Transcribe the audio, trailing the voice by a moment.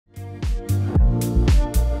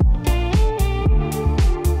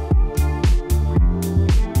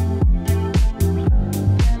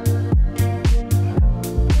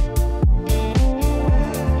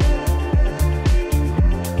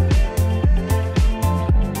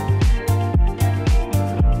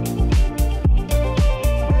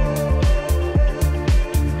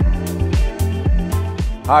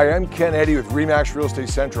Hi, I'm Ken Eddy with RE/MAX Real Estate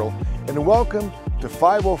Central, and welcome to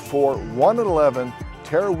 504 111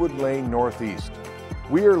 Tarawood Lane Northeast.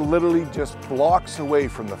 We are literally just blocks away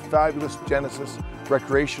from the fabulous Genesis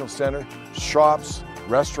Recreational Center, shops,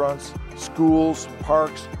 restaurants, schools,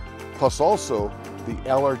 parks, plus also the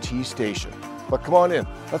LRT station. But come on in,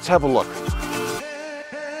 let's have a look.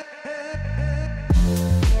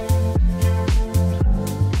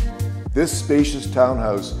 This spacious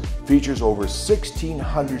townhouse features over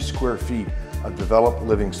 1,600 square feet of developed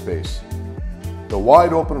living space. The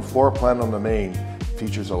wide open floor plan on the main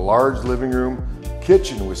features a large living room,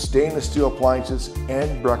 kitchen with stainless steel appliances,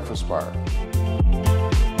 and breakfast bar.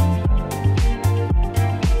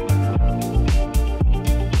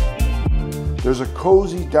 There's a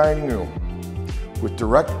cozy dining room with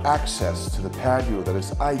direct access to the patio that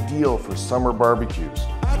is ideal for summer barbecues.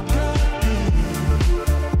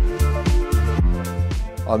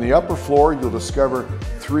 On the upper floor, you'll discover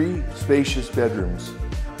 3 spacious bedrooms,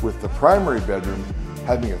 with the primary bedroom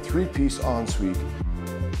having a 3-piece ensuite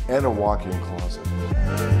and a walk-in closet.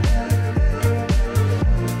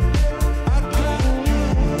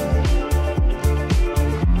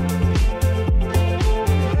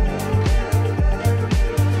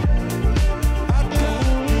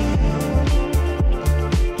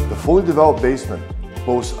 The fully developed basement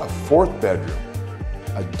boasts a 4th bedroom,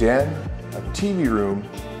 a den, a TV room,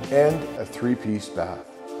 and a 3-piece bath.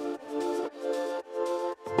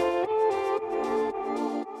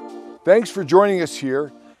 Thanks for joining us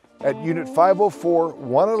here at Unit 504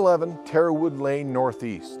 111 Tarawood Lane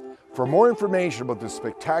Northeast. For more information about this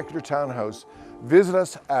spectacular townhouse, visit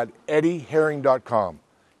us at eddyherring.com.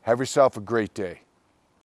 Have yourself a great day.